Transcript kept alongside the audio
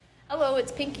Hello,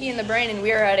 it's Pinky and the Brain, and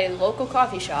we are at a local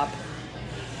coffee shop.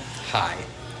 Hi.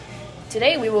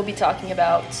 Today we will be talking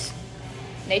about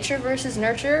nature versus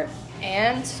nurture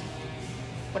and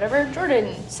whatever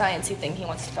Jordan sciencey thing he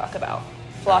wants to talk about,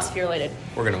 philosophy related.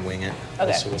 We're going to wing it.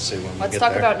 Okay. So we'll see when we Let's get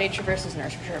talk there. about nature versus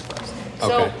nurture first. Okay.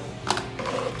 So,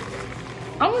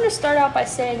 I'm going to start out by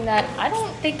saying that I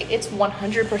don't think it's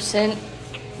 100%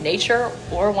 nature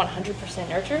or 100%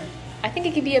 nurture. I think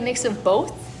it could be a mix of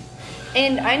both.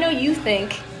 And I know you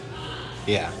think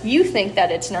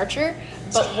that it's nurture,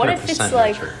 but what if it's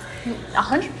like nurture.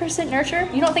 100% nurture?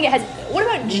 You don't think it has... What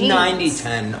about genes?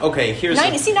 90-10. Okay, here's...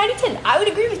 90-10. I would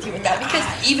agree with you with that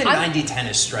because... Even 90-10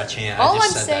 is stretching it. All I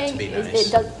just I'm said saying that to be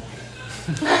is nice.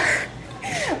 it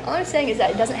does... All I'm saying is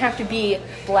that it doesn't have to be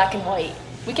black and white.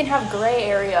 We can have gray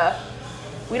area.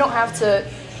 We don't have to...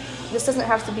 This doesn't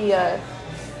have to be a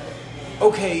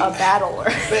battle.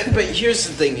 But here's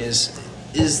the thing is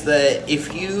that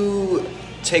if you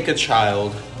take a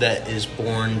child that is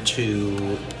born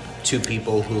to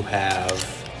people who have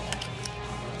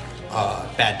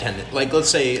bad tendencies, like let's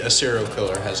say a serial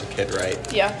killer has a kid,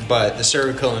 right? Yeah. But the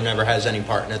serial killer never has any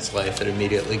part in its life. It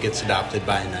immediately gets adopted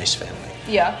by a nice family.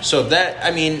 Yeah. So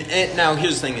now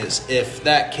here's the thing is, if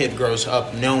that kid grows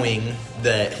up knowing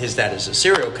that his dad is a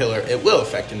serial killer, it will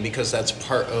affect him because that's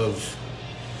part of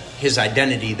his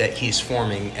identity that he's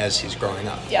forming as he's growing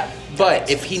up. Yeah.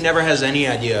 But if he never has any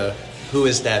idea who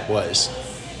his dad was,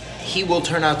 he will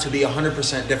turn out to be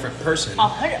 100% different person.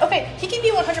 Okay, he can be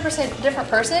a 100% different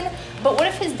person, but what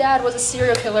if his dad was a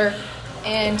serial killer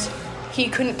and he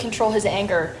couldn't control his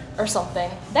anger or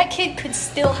something? That kid could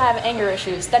still have anger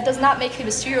issues. That does not make him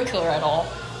a serial killer at all,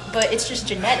 but it's just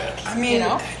genetic. I mean, you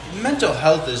know? mental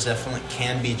health is definitely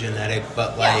can be genetic,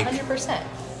 but Yeah, 100%.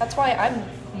 That's why I'm...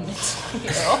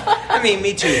 I mean,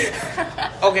 me too.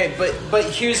 Okay, but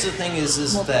here's the thing is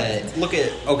that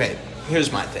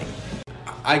here's my thing.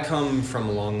 I come from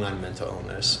a long line of mental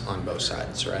illness on both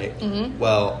sides, right? Mm-hmm.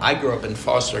 Well, I grew up in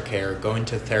foster care, going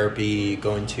to therapy,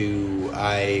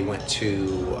 I went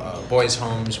to boys'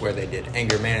 homes where they did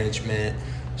anger management.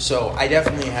 So I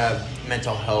definitely have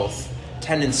mental health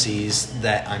tendencies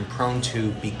that I'm prone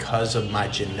to because of my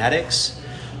genetics,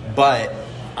 but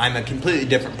I'm a completely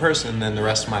different person than the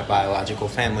rest of my biological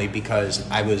family because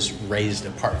I was raised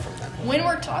apart from them. When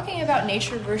we're talking about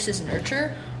nature versus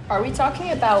nurture, are we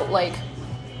talking about like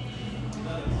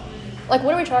what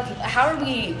are we talking? How are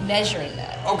we measuring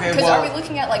that? Okay, because are we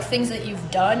looking at like things that you've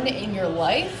done in your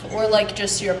life, or like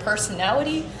just your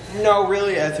personality? No,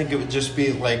 really, I think it would just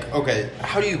be like, okay,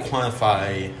 how do you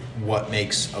quantify what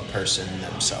makes a person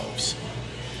themselves?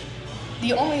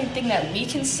 The only thing that we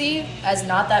can see as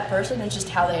not that person is just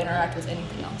how they interact with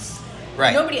anything else.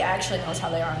 Right. Nobody actually knows how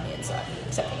they are on the inside,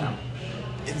 except for them.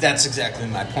 That's exactly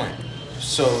my point.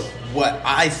 So what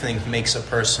I think makes a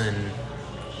person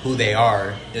who they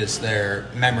are is their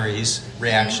memories,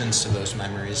 reactions to those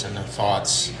memories, and their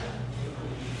thoughts.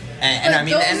 And I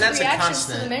mean, and that's a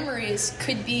constant. To the memories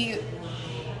could be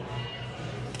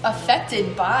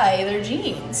affected by their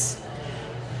genes.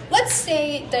 Let's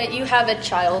say that you have a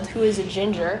child who is a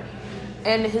ginger,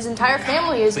 and his entire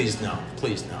family is... Please no.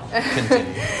 Continue.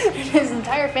 His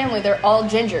entire family, they're all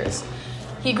gingers.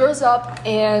 He grows up,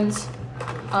 and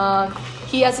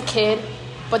he has a kid,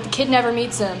 but the kid never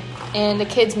meets him, and the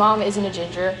kid's mom isn't a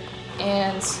ginger,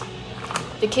 and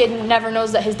the kid never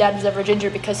knows that his dad was ever a ginger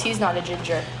because he's not a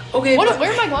ginger. Okay, where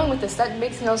am I going with this? That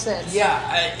makes no sense. Yeah,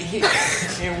 we'll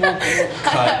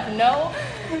cut. I have no...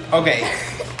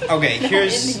 Okay,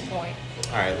 here's... ending point.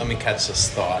 Alright, let me catch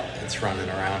this thought. It's running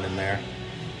around in there.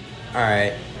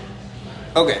 Alright.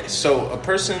 Okay, so a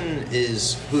person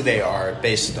is who they are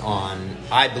based on,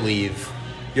 I believe,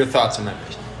 your thoughts and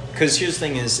memories. Because here's the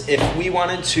thing is, if we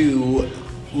wanted to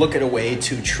look at a way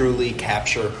to truly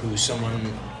capture who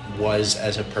someone was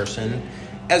as a person,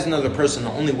 as another person,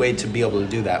 the only way to be able to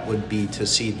do that would be to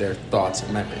see their thoughts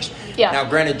and memories. Yeah. Now,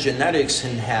 granted, genetics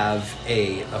can have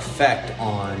a effect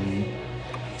on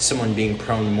someone being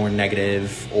prone to more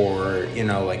negative or,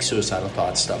 like suicidal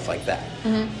thoughts, stuff like that.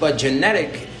 Mm-hmm. But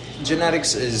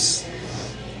genetics is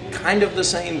kind of the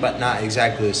same, but not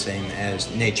exactly the same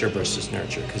as nature versus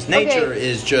nurture. Because nature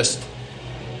is just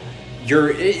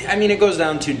it goes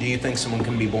down to, do you think someone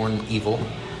can be born evil?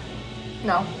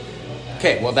 No.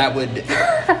 Okay, well that would, Did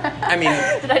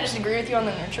I just agree with you on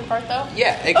the nurture part, though?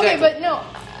 Yeah, exactly. Okay, but no,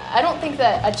 I don't think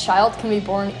that a child can be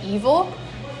born evil,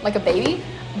 like a baby.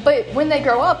 But when they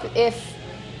grow up,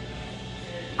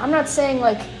 I'm not saying,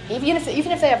 like, even if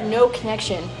they have no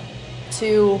connection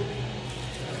to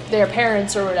their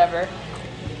parents or whatever,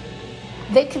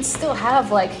 they can still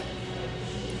have, like,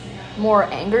 more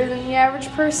anger than the average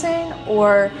person,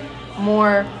 or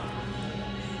more,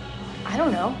 I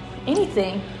don't know,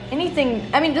 anything. I mean,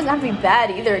 it doesn't have to be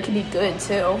bad either. It can be good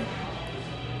too.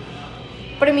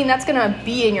 But I mean, that's gonna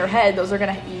be in your head. You're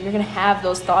gonna have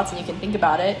those thoughts and you can think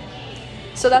about it.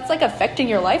 So that's like affecting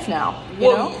your life now,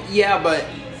 you know? Yeah, but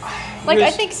like,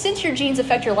 I think since your genes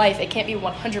affect your life, it can't be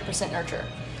 100% nurture.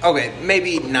 Okay,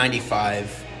 maybe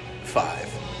 95-5.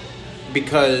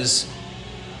 Because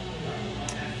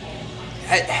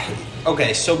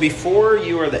okay, so before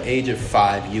you are the age of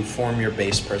 5, you form your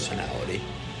base personality.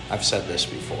 I've said this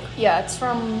before. Yeah, it's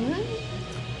from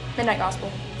Midnight Gospel.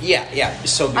 Yeah.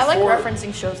 So before, I like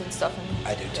referencing shows and stuff.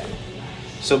 I do too.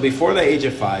 So before the age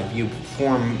of 5, you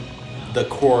form the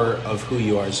core of who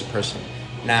you are as a person.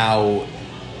 Now,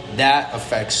 that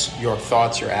affects your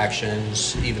thoughts, your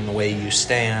actions, even the way you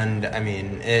stand. I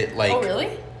mean, it like... Oh, really?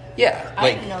 Yeah.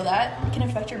 I didn't know that. It can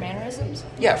affect your mannerisms?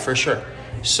 Yeah, for sure.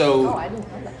 So... Oh, I didn't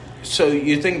know that. So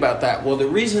you think about that. Well, the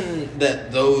reason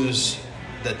that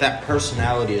that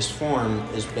personality is formed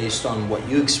is based on what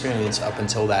you experience up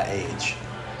until that age.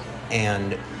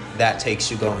 And that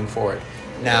takes you going forward.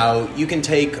 Now, you can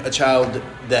take a child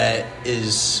that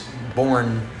is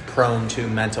born prone to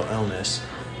mental illness,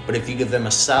 but if you give them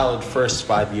a solid first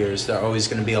 5 years, they're always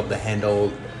going to be able to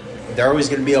handle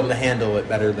it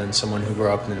better than someone who grew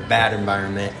up in a bad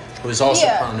environment who is also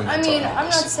prone to mental illness. I'm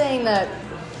not saying that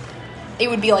it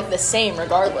would be like the same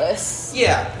regardless.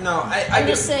 Yeah, no, I'm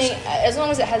just saying, as long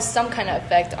as it has some kind of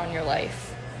effect on your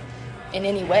life in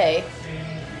any way.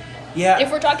 Yeah.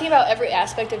 If we're talking about every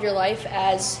aspect of your life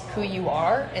as who you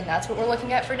are, and that's what we're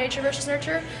looking at for nature versus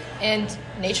nurture, and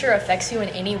nature affects you in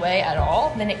any way at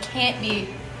all, then it can't be.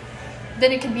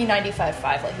 Then it could be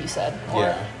 95-5, like you said,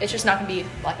 or it's just not gonna be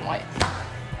black and white. I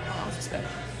don't know, it's just bad.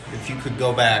 If you could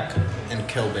go back and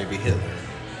kill baby Hitler,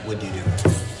 would you do?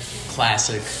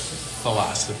 Classic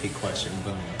philosophy question.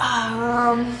 Boom.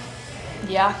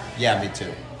 Yeah. Yeah, me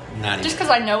too. Just because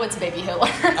I know it's baby Hitler.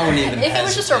 I wouldn't even If it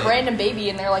was just a random baby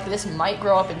and they're like, this might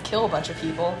grow up and kill a bunch of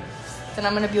people, then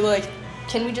I'm going to be like,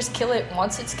 can we just kill it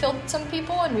once it's killed some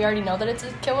people and we already know that it's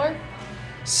a killer?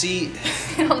 See.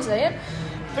 You know what I'm saying?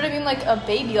 But I mean, like, a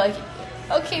baby, like,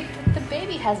 okay, but the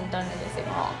baby hasn't done anything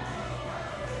wrong.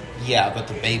 Yeah, but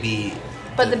the baby...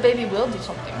 But the baby will do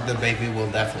something wrong. The baby will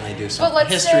definitely do something. But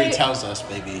History tells us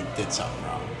baby did something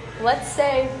wrong. Let's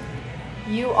say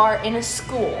you are in a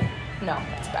school. No,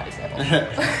 that's a bad example.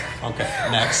 Okay,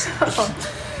 next.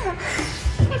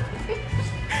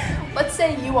 Let's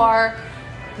say you are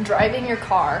driving your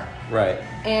car. Right.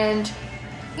 And,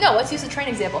 no, let's use a train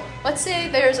example. Let's say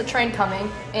there's a train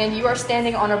coming and you are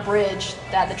standing on a bridge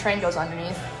that the train goes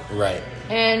underneath. Right.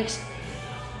 And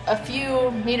a few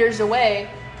meters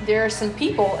away, there are some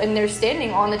people and they're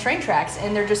standing on the train tracks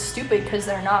and they're just stupid because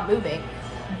they're not moving.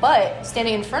 But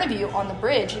standing in front of you on the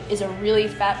bridge is a really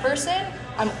fat person.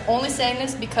 I'm only saying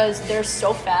this because they're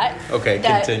so fat. Okay,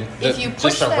 that continue. If you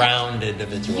push just a them, round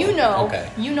individual. you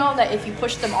know that if you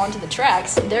push them onto the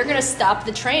tracks, they're gonna stop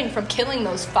the train from killing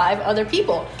those 5 other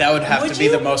people. That would have to be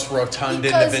the most rotund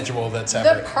individual that's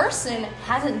ever. The person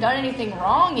hasn't done anything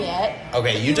wrong yet.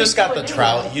 Okay, you just got the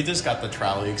trolley. You just got the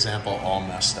trolley example all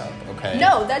messed up. Okay.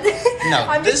 No,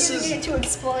 I'm this just using it to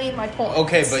explain my point.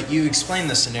 Okay, but you explained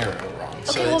the scenario wrong.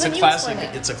 Okay, So well, it's then a you classic.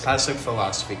 explain it. It's a classic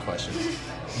philosophy question.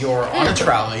 You're on a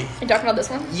trolley. You talking about this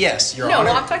one? Yes, you're no, on.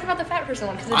 No, I'm talking about the fat person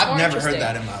one because it's I've more never interesting.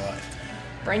 heard that in my life.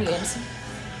 Brain games.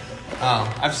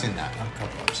 I've seen that on a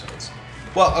couple episodes.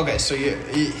 Well, okay, so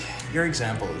your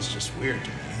example is just weird to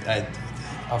me.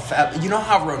 You know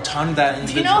how rotund that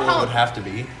individual would have to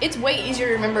be? It's way easier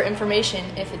to remember information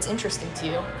if it's interesting to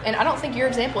you. And I don't think your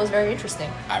example is very interesting.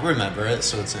 I remember it,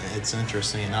 so it's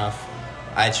interesting enough.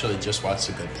 I actually just watched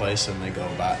A Good Place, and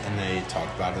they talk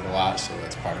about it a lot, so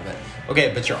that's part of it.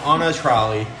 Okay, but you're on a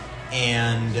trolley,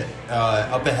 and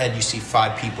up ahead you see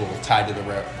 5 people tied to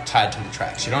the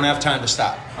tracks. You don't have time to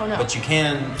stop. Oh no! But you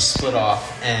can split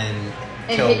off and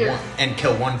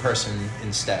kill one person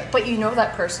instead. But you know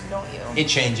that person, don't you? It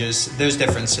changes. There's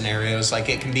different scenarios. Like,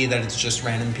 it can be that it's just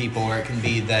random people, or it can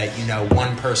be that, you know,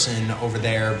 one person over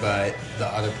there, but the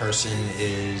other person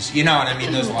is, you know what I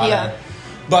mean? There's a lot of...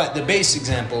 But the base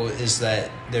example is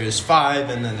that there's 5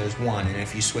 and then there's 1. And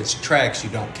if you switch tracks, you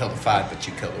don't kill the 5, but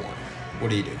you kill the 1. What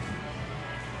do you do?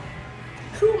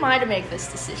 Who am I to make this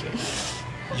decision?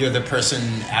 You're the person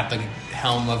at the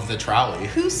helm of the trolley.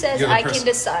 Who says I can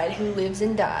decide who lives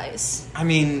and dies? I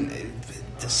mean,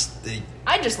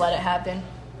 I just let it happen.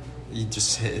 You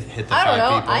just hit the 5 people? I don't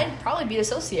know. I'd probably be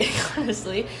dissociating,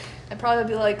 honestly. I'd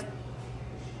probably be like...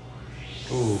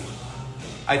 Ooh.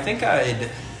 I think I'd...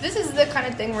 This is the kind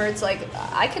of thing where it's like,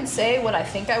 I can say what I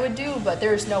think I would do, but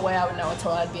there's no way I would know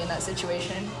until I'd be in that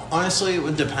situation. Honestly, it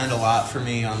would depend a lot for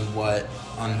me on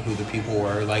who the people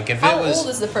were. Like, if How it was... old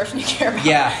is the person you care about?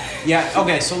 Yeah,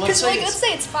 okay, so let's say... Because, let's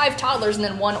say it's 5 toddlers and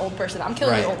then 1 old person. I'm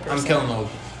killing the old person. I'm killing the old...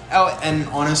 Oh, and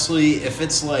honestly, if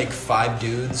it's like 5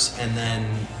 dudes and then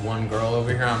 1 girl over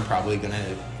here, I'm probably gonna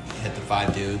hit the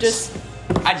 5 dudes.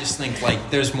 I just think, like,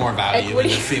 there's more value in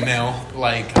the female.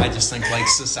 Like, I just think, like,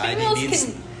 society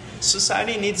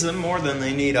needs them more than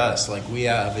they need us. Like, we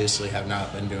obviously have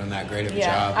not been doing that great of a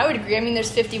job. I would agree. I mean,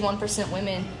 there's 51%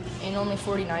 women and only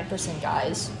 49%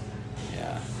 guys.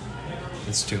 Yeah.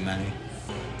 It's too many.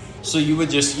 So you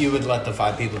would let the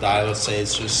 5 people die, let's say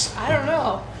it's just... I don't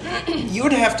know. You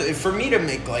would have to... For me to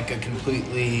make, like,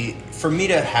 for me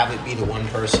to have it be the one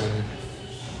person...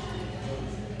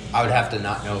 I would have to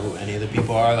not know who any of the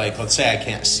people are. Like, let's say I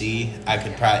can't see. I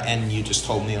could probably... And you just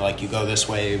told me, like, you go this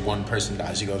way, 1 person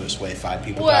dies. You go this way, 5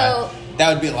 people die.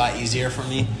 That would be a lot easier for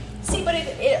me. See, but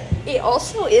it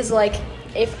also is, like,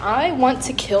 if I want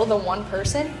to kill the 1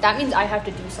 person, that means I have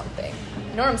to do something.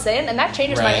 You know what I'm saying? And that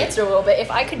changes my answer a little bit. If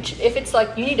it's,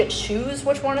 like, you need to choose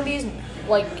which one of these,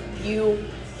 like, you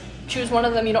choose one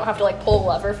of them, you don't have to, like, pull a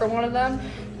lever for one of them,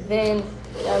 then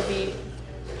that would be...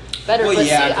 better. Well, but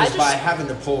yeah, because by having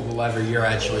to pull the lever, you're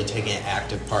actually taking an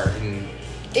active part in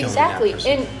killing exactly. that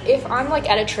person. And if I'm like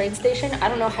at a train station, I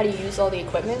don't know how to use all the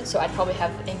equipment, so I'd probably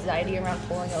have anxiety around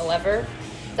pulling a lever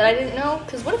that I didn't know.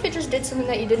 Because what if it just did something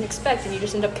that you didn't expect and you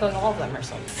just end up killing all of them or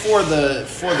something? For the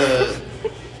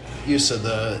use of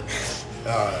the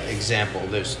example,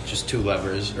 there's just 2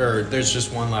 levers, or there's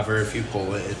just 1 lever. If you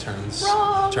pull it, it turns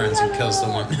and kills the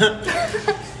one.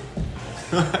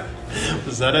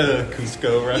 Was that a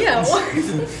Cusco reference?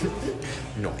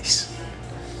 Yeah. Nice.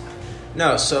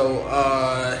 No, so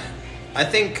I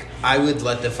think I would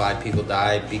let the 5 people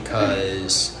die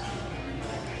because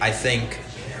I think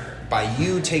by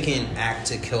you taking an act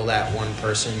to kill that 1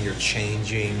 person, you're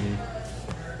changing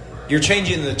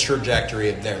the trajectory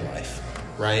of their life,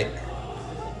 right?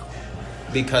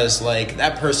 Because, like,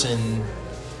 that person,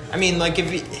 I mean, like,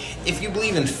 if you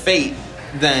believe in fate,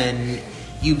 then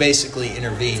you basically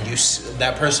intervened.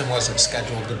 That person wasn't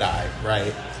scheduled to die,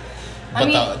 right?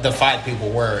 But the 5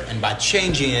 people were, and by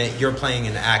changing it, you're playing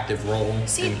an active role in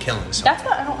killing someone. That's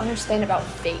what I don't understand about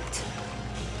fate.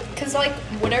 Because, like,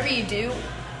 whatever you do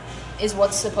is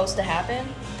what's supposed to happen.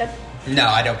 No,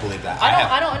 I don't believe that.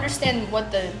 I don't understand what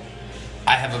the...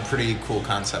 I have a pretty cool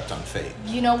concept on fate.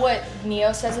 You know what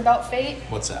Neo says about fate?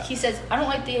 What's that? He says, I don't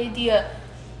like the idea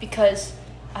because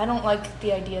I don't like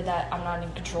the idea that I'm not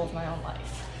in control of my own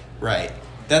life. Right.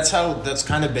 That's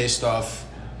kind of based off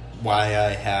why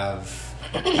I have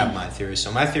my theory.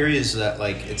 So my theory is that,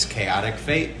 like, it's chaotic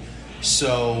fate.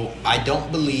 So I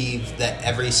don't believe that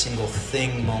every single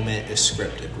moment is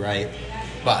scripted, right?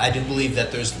 But I do believe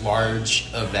that there's large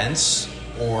events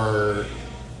or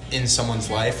in someone's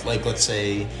life, like, let's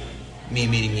say me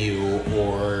meeting you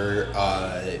or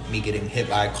me getting hit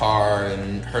by a car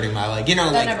and hurting my leg. You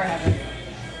know, that never happened.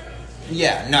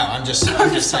 Yeah, no, I'm just saying.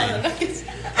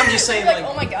 I'm just saying, like,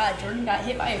 oh my God, Jordan got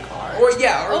hit by a car. Or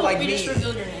like we me. just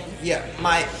revealed your name. Yeah,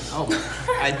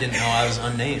 I didn't know I was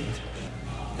unnamed.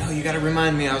 No, you got to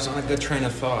remind me. I was on a good train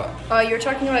of thought. You're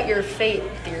talking about your fate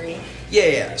theory.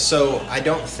 Yeah. So I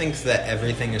don't think that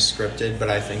everything is scripted, but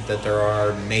I think that there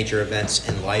are major events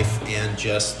in life and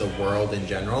just the world in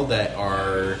general that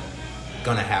are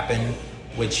going to happen,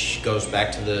 which goes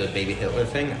back to the baby Hitler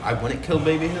thing. I wouldn't kill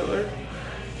baby Hitler.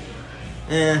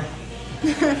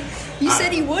 You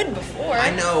said he would before.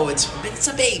 I know, it's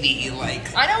a baby,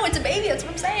 like... I know, it's a baby, that's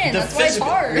what I'm saying. That's why it's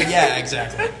hard. Yeah,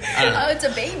 exactly. I don't know. It's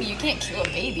a baby, you can't kill a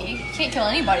baby. You can't kill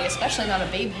anybody, especially not a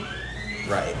baby.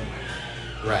 Right,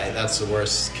 that's the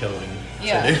worst killing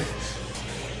to do.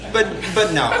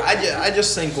 But no, I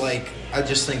just think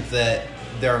that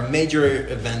there are major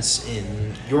events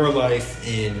in your life,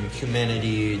 in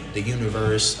humanity, the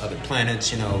universe, other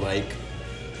planets, you know, like,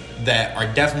 that are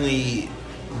definitely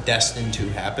destined to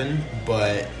happen,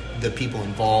 but the people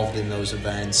involved in those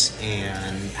events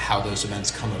and how those events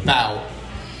come about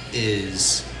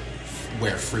is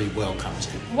where free will comes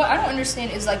in. What I don't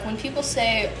understand is, like, when people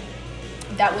say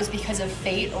that was because of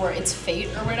fate or it's fate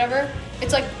or whatever,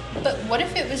 it's like, but what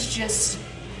if it was just,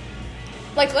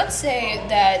 like, let's say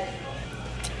that,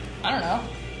 I don't know,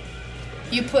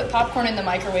 you put popcorn in the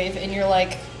microwave and you're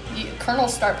like,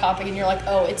 kernels start popping and you're like,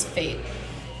 oh, it's fate.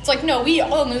 It's like, no, we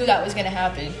all knew that was going to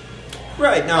happen.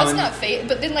 Right, no. That's not fate.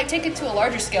 But then, like, take it to a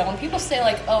larger scale. When people say,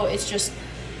 like, oh, it's just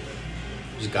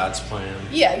was God's plan.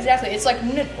 Yeah, exactly. It's like,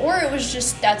 or it was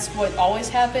just that's what always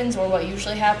happens, or what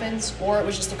usually happens, or it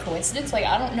was just a coincidence. Like,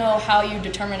 I don't know how you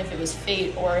determine if it was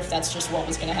fate or if that's just what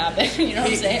was going to happen. You know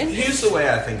what I'm saying? Here's the way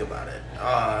I think about it.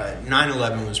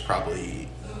 9/11 was probably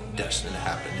destined to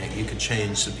happen. You could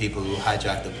change the people who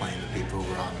hijacked the plane, the people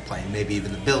who were on the plane, maybe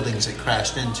even the buildings it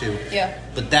crashed into. Yeah.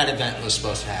 But that event was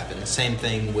supposed to happen. The same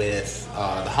thing with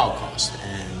the Holocaust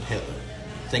and Hitler.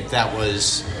 I think that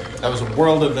was a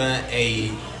world event.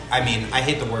 I mean, I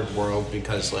hate the word world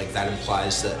because like that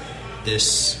implies that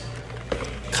this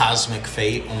cosmic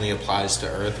fate only applies to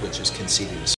Earth, which is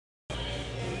conceded.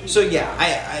 So yeah,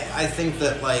 I think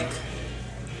that like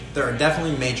there are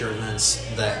definitely major events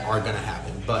that are going to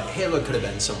happen, but Hitler could have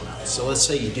been someone else. So let's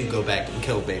say you do go back and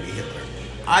kill baby Hitler.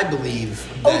 I believe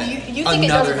that you think it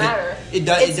doesn't matter? It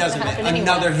doesn't matter. Anyway.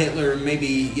 Another Hitler,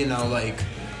 maybe, you know, like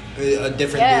a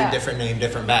different dude, different name,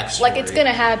 different backstory. Like, it's going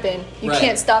to happen. You right.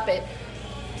 can't stop it.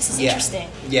 This is interesting.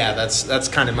 Yeah, that's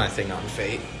kind of my thing on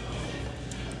fate.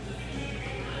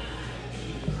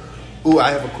 Ooh,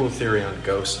 I have a cool theory on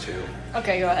ghosts, too.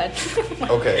 Okay, go ahead.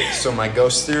 Okay, so my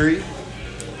ghost theory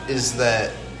is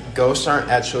that ghosts aren't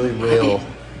actually real,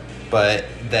 but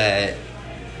that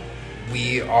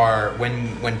we are,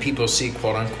 when people see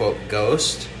quote unquote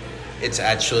ghost, it's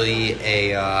actually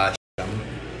I'm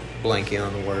blanking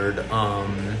on the word.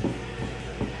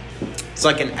 It's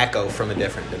like an echo from a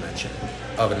different dimension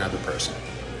of another person.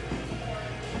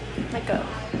 Echo.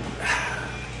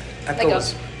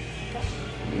 Echoes.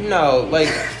 No, like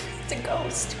it's a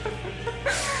ghost.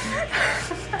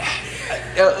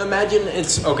 Imagine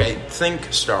it's okay.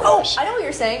 Think Star Wars. Oh, I know what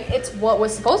you're saying. It's what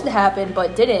was supposed to happen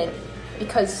but didn't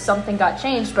because something got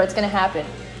changed, but it's gonna happen.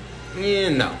 Yeah,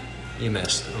 no, you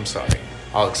missed. I'm sorry.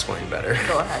 I'll explain better.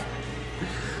 Go ahead.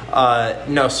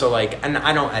 No, so like, and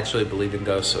I don't actually believe in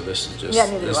ghosts, so this is just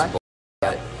neither do I.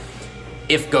 But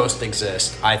if ghosts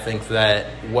exist, I think that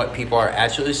what people are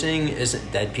actually seeing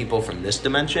isn't dead people from this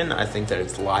dimension. I think that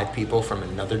it's live people from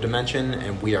another dimension,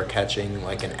 and we are catching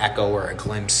like an echo or a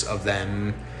glimpse of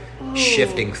them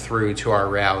shifting through to our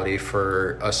reality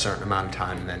for a certain amount of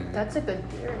time. Then that's a good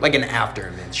theory. Like an after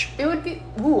image. It would be.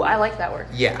 Ooh, I like that word.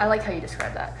 Yeah. I like how you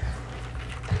describe that.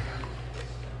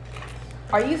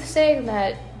 Are you saying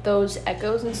that those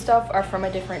echoes and stuff are from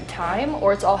a different time,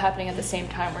 or it's all happening at the same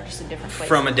time, or just a different place?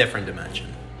 From a different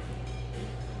dimension.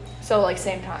 So, like,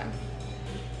 same time?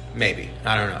 Maybe.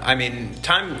 I don't know. I mean,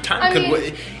 time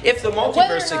could... If the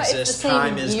multiverse exists,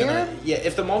 time is going to... Yeah,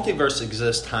 if the multiverse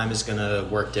exists, time is going to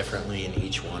work differently in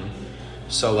each one.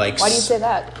 So, like... Why do you say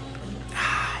that?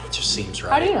 It just seems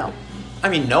right. How do you know? I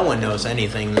mean, no one knows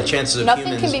anything. The chances of Nothing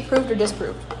humans... can be proved or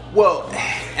disproved. Well,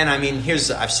 and I mean,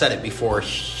 I've said it before.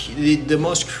 The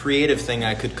most creative thing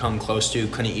I could come close to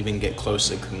couldn't even get close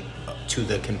to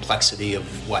the complexity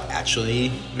of what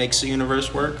actually makes the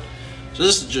universe work. So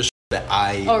this is just that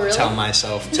I tell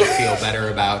myself to feel better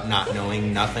about not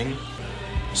knowing nothing.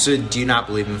 So do you not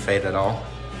believe in fate at all?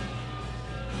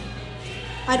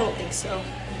 I don't think so.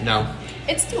 No.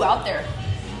 It's too out there.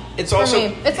 It's also...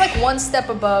 For me, it's like one step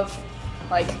above,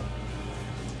 like...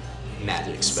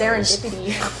 magic spells.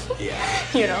 Serendipity. Yeah.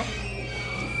 You know?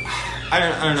 I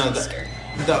don't know.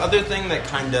 The other thing that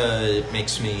kind of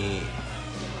makes me...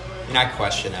 I mean, I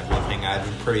question everything. I have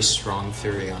a pretty strong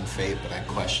theory on fate, but I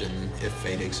question if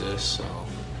fate exists, so...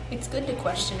 It's good to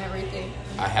question everything.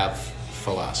 I have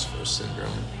philosopher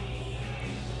syndrome.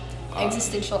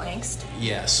 Existential angst?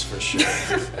 Yes, for sure.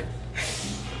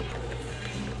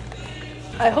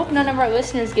 I hope none of our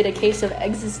listeners get a case of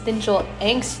existential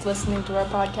angst listening to our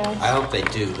podcast. I hope they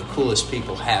do. The coolest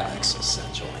people have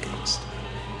existential angst.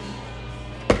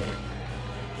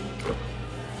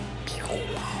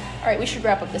 All right, we should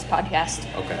wrap up this podcast.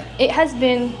 Okay. It has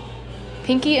been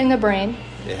Pinky in the Brain.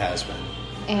 It has been.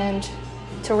 And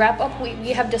to wrap up,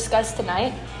 we have discussed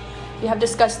tonight, we have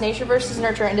discussed nature versus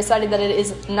nurture and decided that it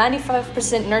is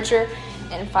 95% nurture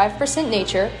and 5%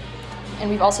 nature.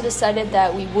 And we've also decided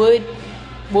that we would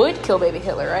kill baby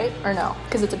Hitler, right? Or no?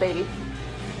 Because it's a baby.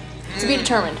 To be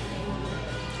determined.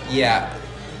 Yeah.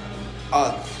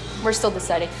 We're still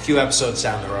deciding. A few episodes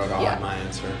down the road, I'll have my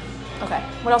answer. Okay.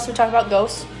 What else did we talk about?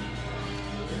 Ghosts?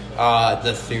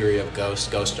 The theory of ghosts.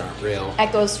 Ghosts aren't real.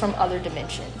 Echoes from other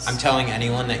dimensions. I'm telling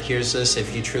anyone that hears this,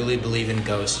 if you truly believe in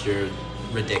ghosts, you're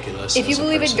ridiculous. If you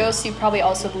believe in ghosts, you probably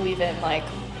also believe in, like...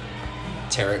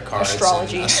 tarot cards.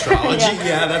 Astrology. Astrology,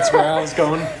 yeah, that's where I was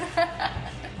going.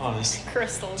 Honestly.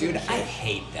 Crystals. Dude, and I shit.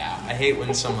 hate that. I hate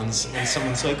when someone's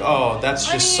like, "Oh, that's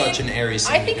just such an Aries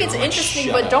thing." I think to do. it's I'm like, interesting,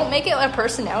 "Shut but up." don't make it a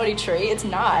personality trait. It's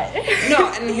not.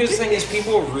 No, and here's the thing: is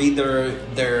people read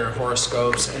their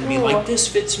horoscopes and be like, "This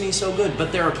fits me so good,"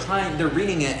 but they're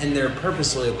reading it and they're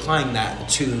purposely applying that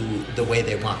to the way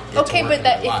they want it Okay, to work but in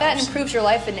their if that lives. improves your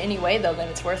life in any way, though, then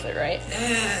it's worth it, right?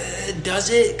 Does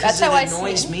it? Because That's how I it see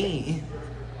annoys it. me.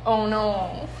 Oh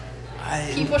no.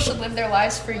 People should live their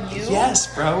lives for you.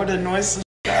 Yes, bro. It annoys the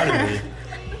shit out of me.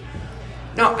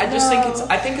 No, I just think it's.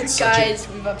 I think it's such Guys,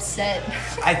 we've upset.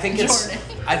 I think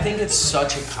Jordan. it's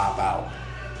such a cop out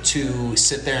to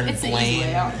sit there and It's the easy blame.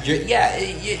 way out.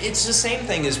 It's the same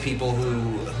thing as people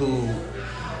who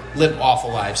live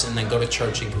awful lives and then go to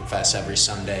church and confess every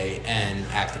Sunday and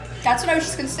act. That's what I was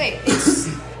just gonna say. It's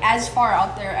as far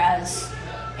out there as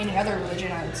any other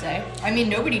religion, I would say. I mean,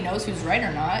 nobody knows who's right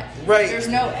or not. Right. There's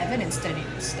no evidence to any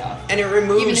of this stuff. And it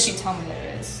removes. Even if you tell me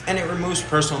there is. And it removes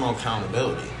personal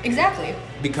accountability Exactly.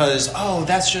 because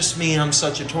that's just me. I'm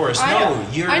such a Taurus. I No, know.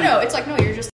 you're. I know. It's like, no,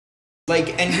 you're just. Like,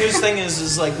 and here's the thing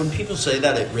is like when people say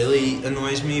that, it really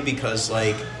annoys me because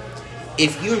like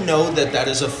if you know that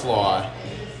is a flaw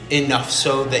enough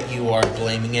so that you are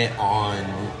blaming it on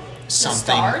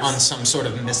something, stars? on some sort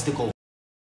of mystical,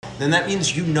 then that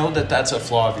means you know that that's a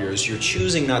flaw of yours. You're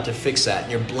choosing not to fix that,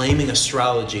 and you're blaming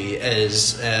astrology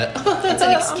as It's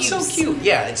an excuse. I'm so cute.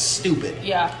 Yeah, it's stupid.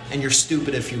 Yeah. And you're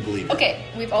stupid if you believe it. Okay,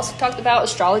 we've also talked about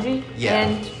astrology Yeah.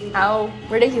 and how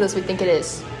ridiculous we think it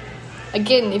is.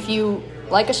 Again, if you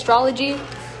like astrology,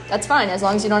 that's fine, as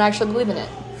long as you don't actually believe in it.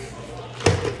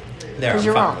 There, 'Cause I'm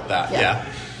you're fine wrong. with that. Yeah.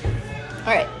 Yeah.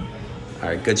 All right. All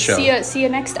right, good show. See you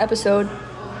next episode.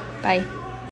 Bye.